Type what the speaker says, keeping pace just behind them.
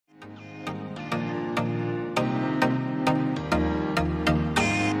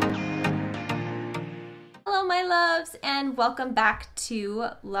loves, and welcome back to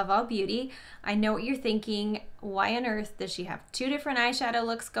Love All Beauty. I know what you're thinking, why on earth does she have two different eyeshadow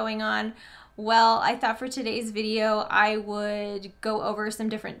looks going on? Well, I thought for today's video I would go over some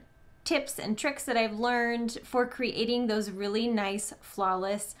different tips and tricks that I've learned for creating those really nice,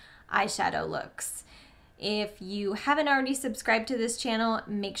 flawless eyeshadow looks. If you haven't already subscribed to this channel,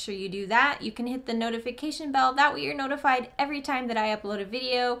 make sure you do that. You can hit the notification bell. That way you're notified every time that I upload a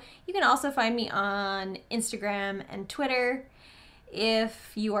video. You can also find me on Instagram and Twitter.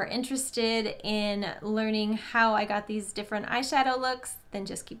 If you are interested in learning how I got these different eyeshadow looks, then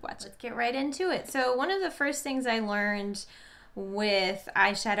just keep watching. Let's get right into it. So one of the first things I learned with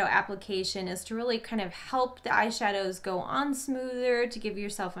eyeshadow application is to really kind of help the eyeshadows go on smoother, to give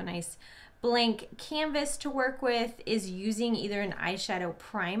yourself a nice blank canvas to work with, is using either an eyeshadow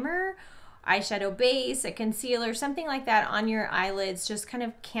primer, eyeshadow base, a concealer, something like that on your eyelids. Just kind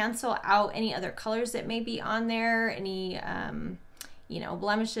of cancel out any other colors that may be on there, any you know,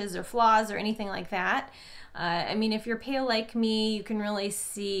 blemishes or flaws or anything like that. I mean, if you're pale like me, you can really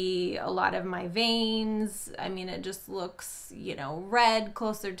see a lot of my veins. I mean, it just looks, you know, red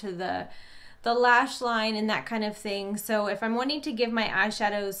closer to the lash line and that kind of thing. So if I'm wanting to give my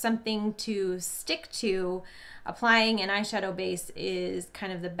eyeshadows something to stick to, applying an eyeshadow base is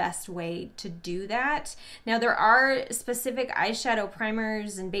kind of the best way to do that. Now there are specific eyeshadow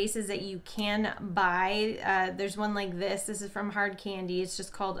primers and bases that you can buy. There's one like this. This is from Hard Candy. It's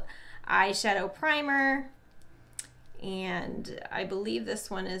just called Eyeshadow Primer. And I believe this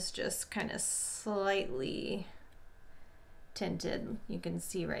one is just kind of slightly tinted. You can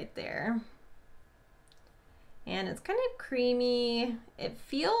see right there. And it's kind of creamy. It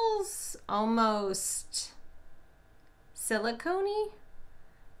feels almost silicone-y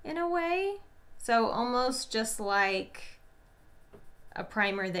in a way. So almost just like a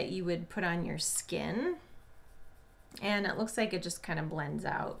primer that you would put on your skin. And it looks like it just kind of blends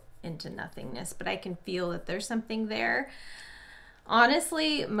out into nothingness, but I can feel that there's something there.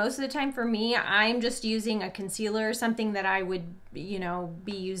 Honestly, most of the time for me, I'm just using a concealer, something that I would, you know,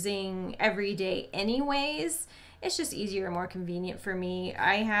 be using every day anyways. It's just easier and more convenient for me.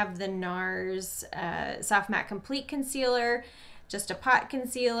 I have the Nars Soft Matte Complete Concealer, just a pot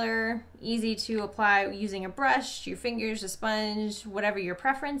concealer, easy to apply using a brush, your fingers, a sponge, whatever your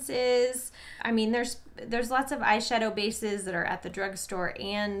preference is. I mean, there's lots of eyeshadow bases that are at the drugstore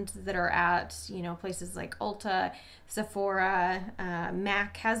and that are at, you know, places like Ulta, Sephora.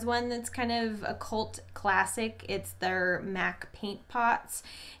 MAC has one that's kind of a cult classic. It's their MAC paint pots,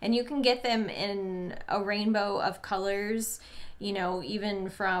 and you can get them in a rainbow of colors, you know, even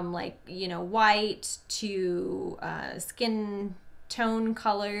from like, you know, white to skin tone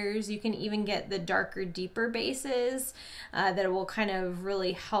colors. You can even get the darker, deeper bases that will kind of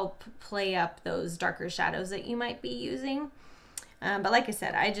really help play up those darker shadows that you might be using. But like I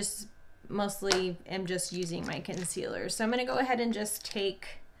said, I just mostly am just using my concealer. So I'm going to go ahead and just take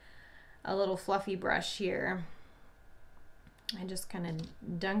a little fluffy brush here. I just kind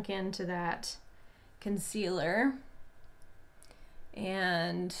of dunk into that concealer.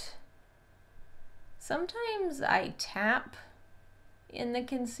 And sometimes I tap in the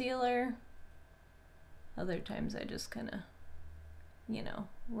concealer. Other times I just kind of, you know,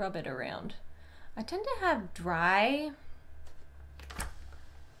 rub it around. I tend to have dry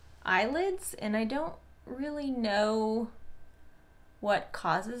eyelids, and I don't really know what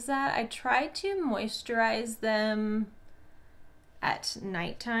causes that. I try to moisturize them at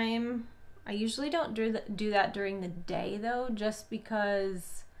nighttime. I usually don't do that during the day though, just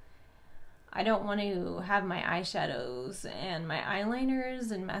because I don't want to have my eyeshadows and my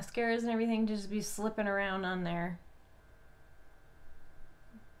eyeliners and mascaras and everything just be slipping around on there.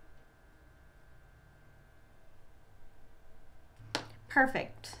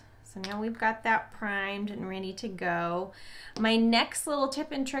 Perfect. So now we've got that primed and ready to go. My next little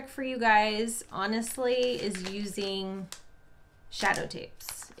tip and trick for you guys, honestly, is using shadow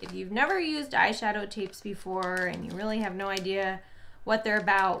tapes. If you've never used eyeshadow tapes before and you really have no idea what they're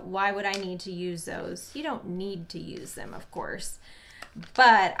about, why would I need to use those? You don't need to use them, of course.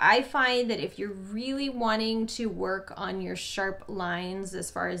 But I find that if you're really wanting to work on your sharp lines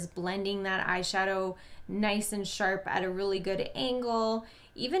as far as blending that eyeshadow nice and sharp at a really good angle,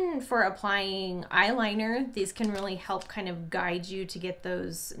 even for applying eyeliner, these can really help kind of guide you to get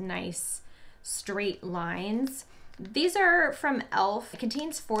those nice straight lines. These are from e.l.f. It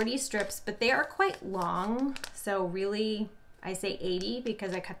contains 40 strips, but they are quite long. So really, I say 80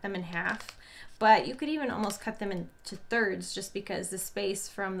 because I cut them in half. But you could even almost cut them into thirds just because the space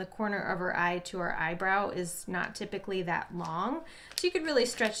from the corner of our eye to our eyebrow is not typically that long. So you could really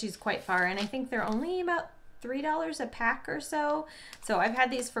stretch these quite far. And I think they're only about $3 a pack or so. So I've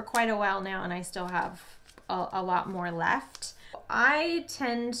had these for quite a while now, and I still have a lot more left. I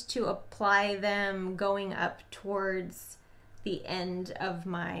tend to apply them going up towards the end of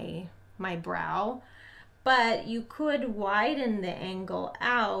my brow, but you could widen the angle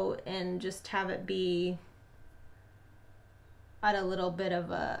out and just have it be at a little bit of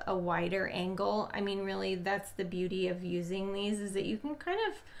a wider angle. I mean, really, that's the beauty of using these, is that you can kind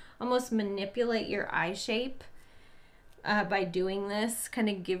of almost manipulate your eye shape by doing this, kind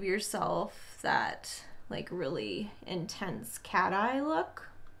of give yourself that like really intense cat eye look.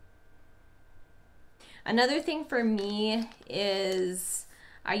 Another thing for me is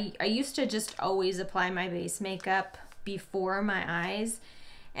I used to just always apply my base makeup before my eyes,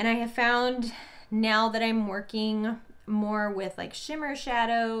 and I have found now that I'm working more with like shimmer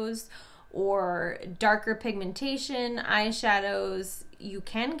shadows or darker pigmentation eyeshadows, you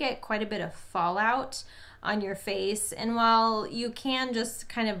can get quite a bit of fallout on your face. And while you can just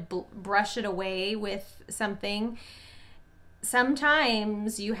kind of brush it away with something,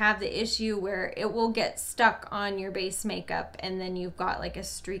 sometimes you have the issue where it will get stuck on your base makeup, and then you've got like a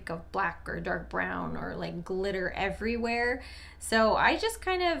streak of black or dark brown or like glitter everywhere. So I just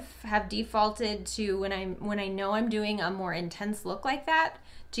kind of have defaulted to, when I know I'm doing a more intense look like that,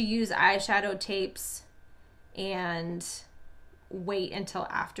 to use eyeshadow tapes and wait until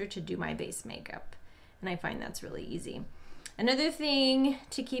after to do my base makeup. And I find that's really easy. Another thing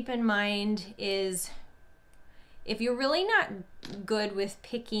to keep in mind is, if you're really not good with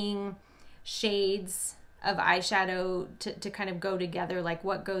picking shades of eyeshadow to kind of go together, like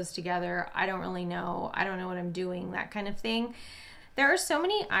what goes together, I don't really know, I don't know what I'm doing, that kind of thing. There are so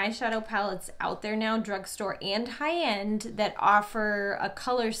many eyeshadow palettes out there now, drugstore and high-end, that offer a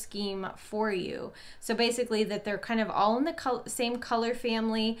color scheme for you. So basically that they're kind of all in the same color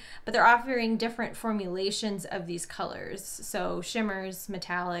family, but they're offering different formulations of these colors. So shimmers,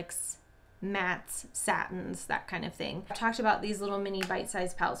 metallics, mattes, satins, that kind of thing. I've talked about these little mini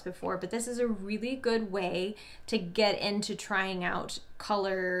bite-sized palettes before, but this is a really good way to get into trying out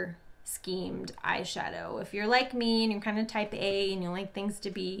color schemed eyeshadow. If you're like me and you're kind of type A and you like things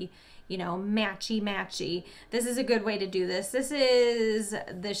to be, you know, matchy, this is a good way to do this. This is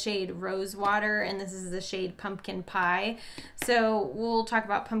the shade Rose Water, and this is the shade Pumpkin Pie. So we'll talk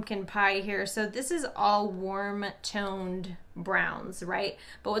about Pumpkin Pie here. So this is all warm toned browns, right?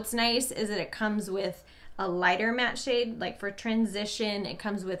 But what's nice is that it comes with a lighter matte shade, like for transition. It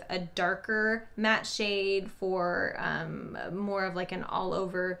comes with a darker matte shade for more of like an all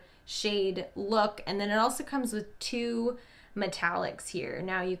over shade look, and then it also comes with two metallics here.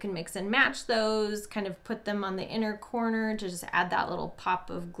 Now you can mix and match those, kind of put them on the inner corner to just add that little pop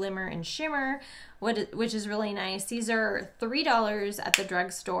of glimmer and shimmer, which is really nice. These are $3 at the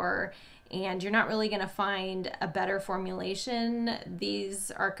drugstore, and you're not really going to find a better formulation. These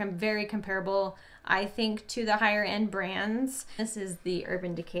are very comparable, I think, to the higher end brands. This is the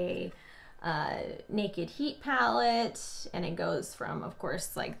Urban Decay Naked Heat palette, and it goes from, of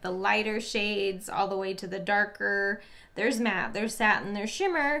course, like the lighter shades all the way to the darker. There's matte, there's satin, there's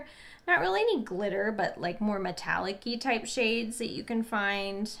shimmer, not really any glitter, but like more metallic-y type shades that you can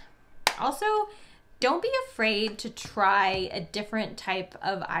find. Also, don't be afraid to try a different type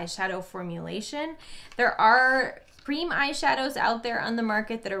of eyeshadow formulation. There are cream eyeshadows out there on the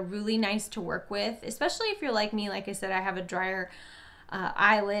market that are really nice to work with, especially if you're like me. Like I said, I have a drier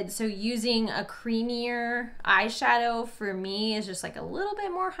eyelid, so using a creamier eyeshadow for me is just like a little bit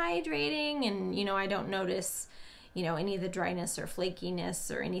more hydrating, and you know, I don't notice, you know, any of the dryness or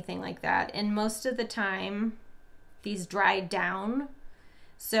flakiness or anything like that. And most of the time these dry down,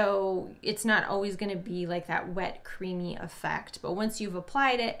 so it's not always going to be like that wet creamy effect, but once you've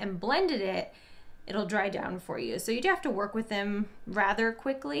applied it and blended it, it'll dry down for you. So you do have to work with them rather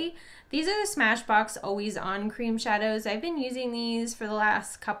quickly. These are the Smashbox Always On cream shadows. I've been using these for the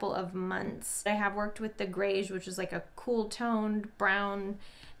last couple of months. I have worked with the Greige, which is like a cool toned brown,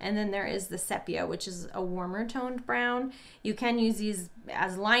 and then there is the Sepia, which is a warmer toned brown. You can use these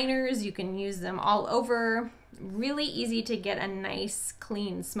as liners, you can use them all over. Really easy to get a nice,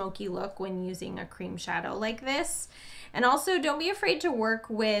 clean, smoky look when using a cream shadow like this. And also, don't be afraid to work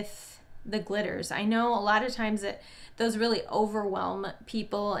with the glitters. I know a lot of times that those really overwhelm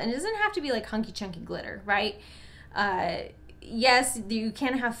people, and it doesn't have to be like hunky chunky glitter, right? Yes, you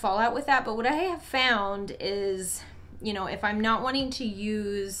can have fallout with that, but what I have found is, you know, if I'm not wanting to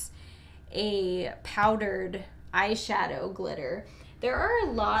use a powdered eyeshadow glitter, there are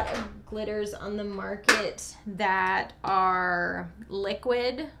a lot of glitters on the market that are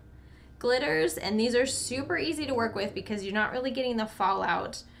liquid glitters, and these are super easy to work with because you're not really getting the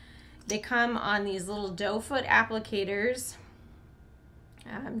fallout. They come on these little doe foot applicators,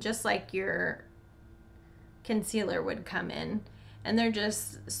 just like your concealer would come in. And they're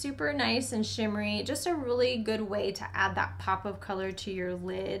just super nice and shimmery. Just a really good way to add that pop of color to your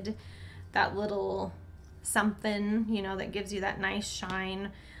lid. That little something, you know, that gives you that nice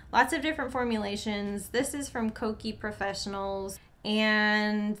shine. Lots of different formulations. This is from Kokie Professionals.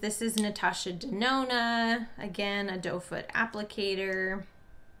 And this is Natasha Denona. Again, a doe foot applicator.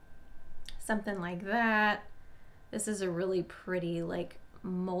 Something like that. This is a really pretty, like,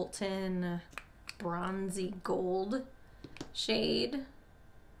 molten bronzy gold shade. You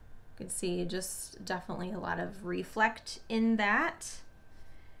can see just definitely a lot of reflect in that.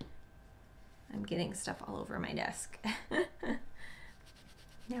 I'm getting stuff all over my desk.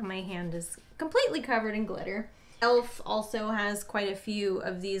 Now my hand is completely covered in glitter. e.l.f. also has quite a few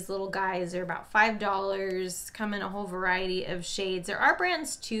of these little guys. They're about $5, come in a whole variety of shades. There are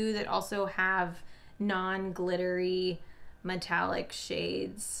brands too that also have non-glittery metallic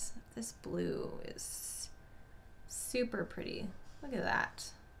shades. This blue is super pretty. Look at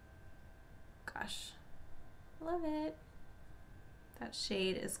that. Gosh, love it. That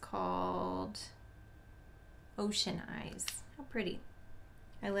shade is called Ocean Eyes. How pretty.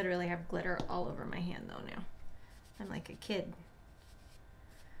 I literally have glitter all over my hand though now. I'm like a kid.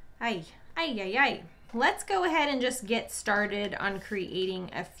 Ay, ay, ay, ay. Let's go ahead and just get started on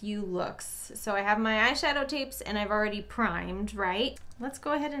creating a few looks. So I have my eyeshadow tapes and I've already primed, right? Let's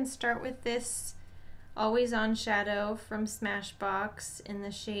go ahead and start with this Always On shadow from Smashbox in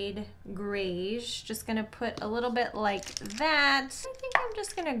the shade Greige. Just gonna put a little bit like that. I think I'm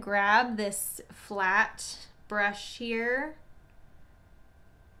just gonna grab this flat brush here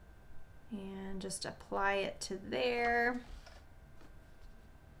and just apply it to there.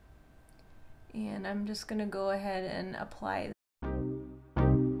 And I'm just gonna go ahead and apply.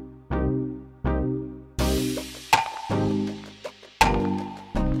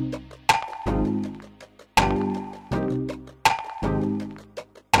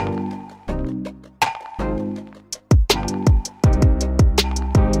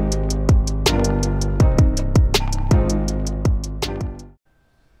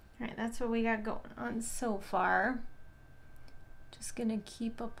 That's what we got going on so far. Just gonna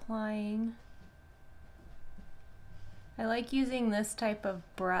keep applying. I like using this type of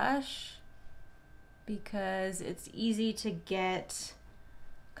brush because it's easy to get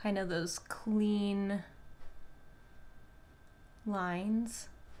kind of those clean lines.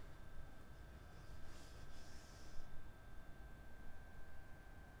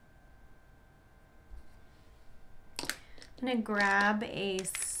 I'm gonna grab a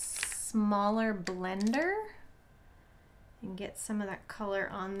smaller blender and get some of that color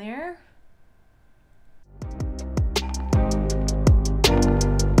on there.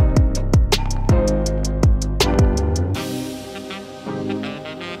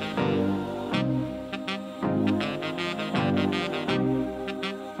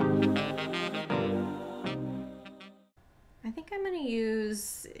 I think I'm going to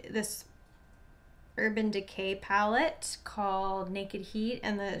use this Urban Decay palette called Naked Heat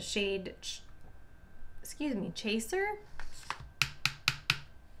and the shade, excuse me, Chaser.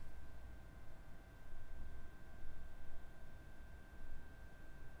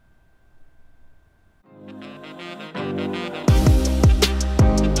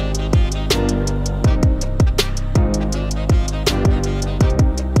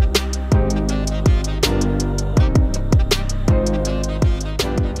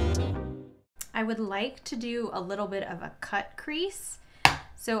 I would like to do a little bit of a cut crease.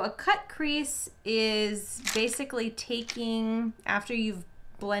 So a cut crease is basically taking, after you've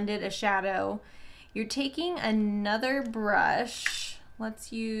blended a shadow, you're taking another brush,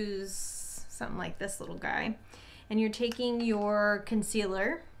 let's use something like this little guy, and you're taking your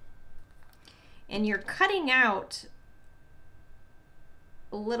concealer and you're cutting out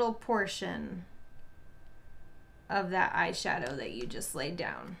a little portion of that eyeshadow that you just laid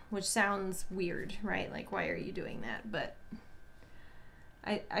down, which sounds weird, right? Like, why are you doing that? But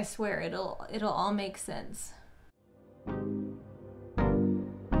I swear it'll all make sense.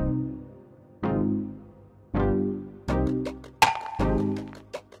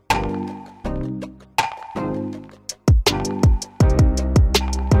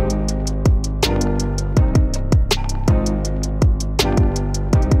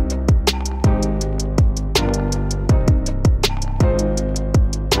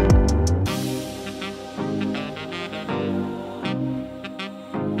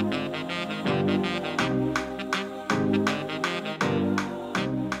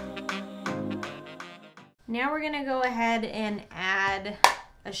 Now we're gonna go ahead and add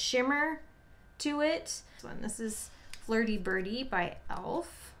a shimmer to it. This is Flirty Birdie by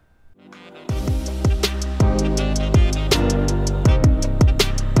e.l.f.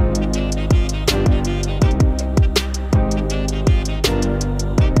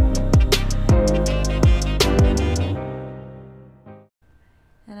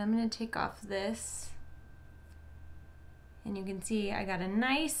 And I'm going to take off this, and you can see I got a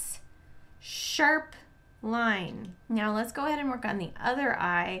nice sharp line. Now let's go ahead and work on the other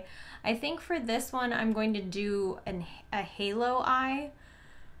eye. I think for this one I'm going to do a halo eye.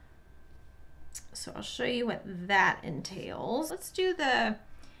 So I'll show you what that entails. Let's do the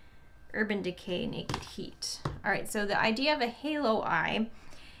Urban Decay Naked Heat. All right, so the idea of a halo eye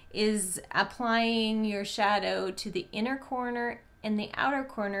is applying your shadow to the inner corner and the outer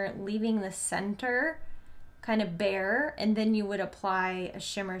corner, leaving the center kind of bare, and then you would apply a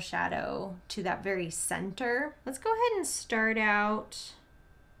shimmer shadow to that very center. Let's go ahead and start out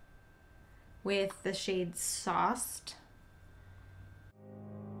with the shade Soft.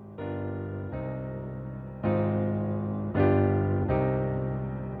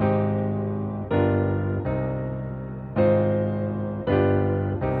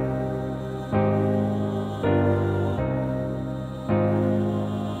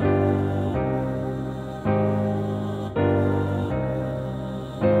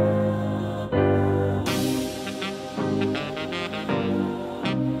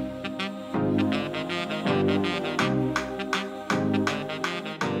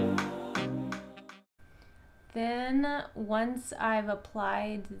 Then once I've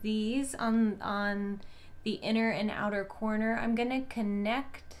applied these on the inner and outer corner, I'm going to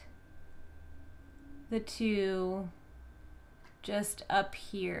connect the two just up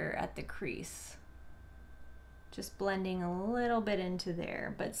here at the crease. Just blending a little bit into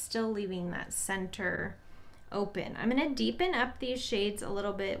there, but still leaving that center open. I'm going to deepen up these shades a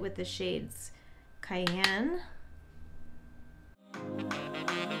little bit with the shades Cayenne.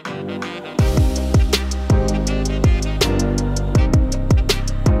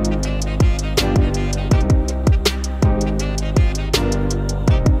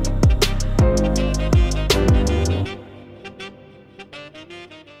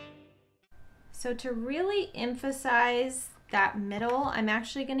 So to really emphasize that middle, I'm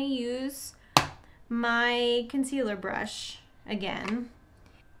actually going to use my concealer brush again,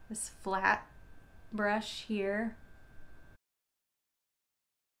 this flat brush here.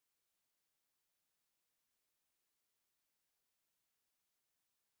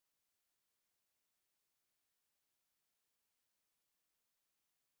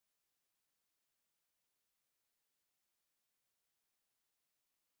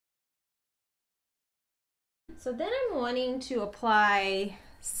 So then I'm wanting to apply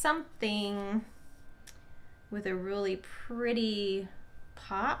something with a really pretty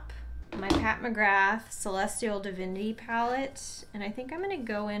pop. My Pat McGrath Celestial Divinity palette, and I think I'm going to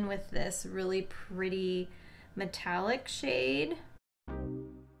go in with this really pretty metallic shade.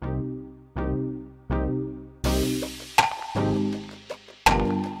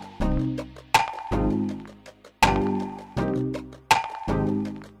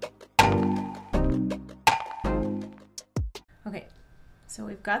 Okay, so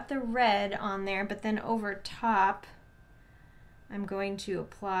we've got the red on there, but then over top, I'm going to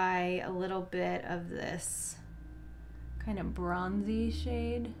apply a little bit of this kind of bronzy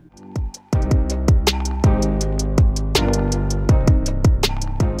shade.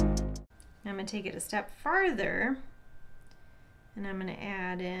 Now I'm going to take it a step farther, and I'm going to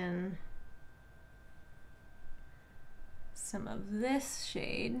add in some of this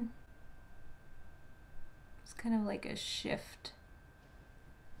shade. It's kind of like a shift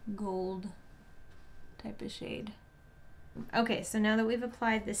gold type of shade. Okay, so now that we've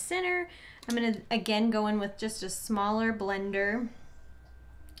applied the center, I'm going to again go in with just a smaller blender.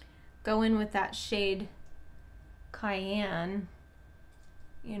 Go in with that shade Cayenne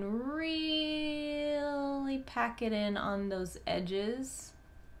and really pack it in on those edges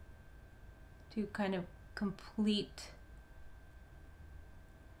to kind of complete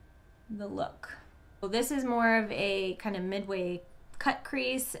the look. So this is more of a kind of midway cut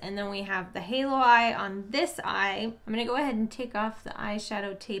crease, and then we have the halo eye on this eye. I'm gonna go ahead and take off the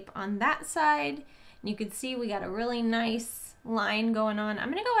eyeshadow tape on that side, and you can see we got a really nice line going on. I'm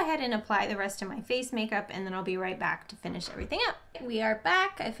gonna go ahead and apply the rest of my face makeup, and then I'll be right back to finish everything up. We are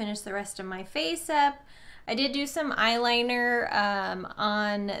back. I finished the rest of my face up. I did do some eyeliner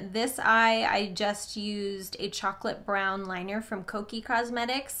on this eye. I just used a chocolate brown liner from Kokie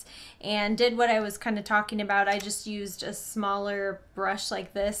Cosmetics and did what I was kind of talking about. I just used a smaller brush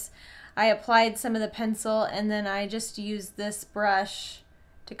like this. I applied some of the pencil, and then I just used this brush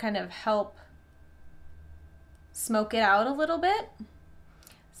to kind of help smoke it out a little bit.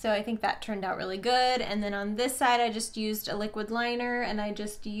 So I think that turned out really good. And then on this side, I just used a liquid liner, and I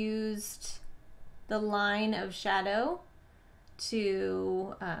just used the line of shadow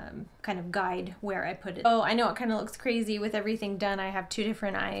to kind of guide where I put it. Oh, I know it kind of looks crazy with everything done. I have two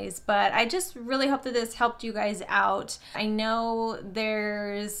different eyes, but I just really hope that this helped you guys out. I know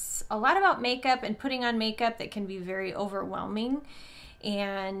there's a lot about makeup and putting on makeup that can be very overwhelming.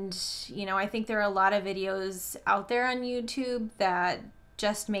 And, you know, I think there are a lot of videos out there on YouTube that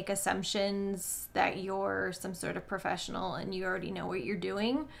just make assumptions that you're some sort of professional and you already know what you're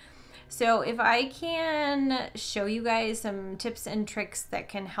doing. So if I can show you guys some tips and tricks that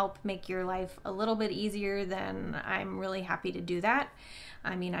can help make your life a little bit easier, then I'm really happy to do that.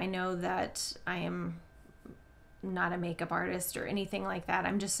 I mean, I know that I am not a makeup artist or anything like that.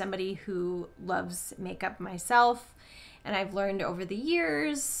 I'm just somebody who loves makeup myself, and I've learned over the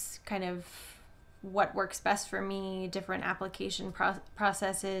years kind of what works best for me, different application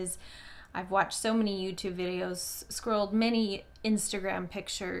processes. I've watched so many YouTube videos, scrolled many Instagram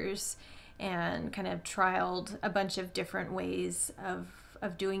pictures, and kind of trialed a bunch of different ways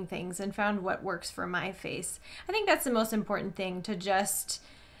of doing things and found what works for my face. I think that's the most important thing,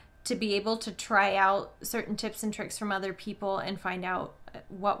 to be able to try out certain tips and tricks from other people and find out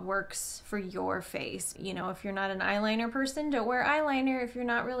what works for your face. You know, if you're not an eyeliner person, don't wear eyeliner. If you're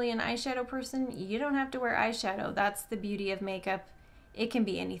not really an eyeshadow person, you don't have to wear eyeshadow. That's the beauty of makeup. It can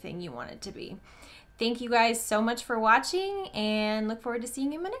be anything you want it to be. Thank you guys so much for watching, and look forward to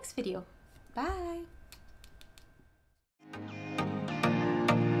seeing you in my next video. Bye.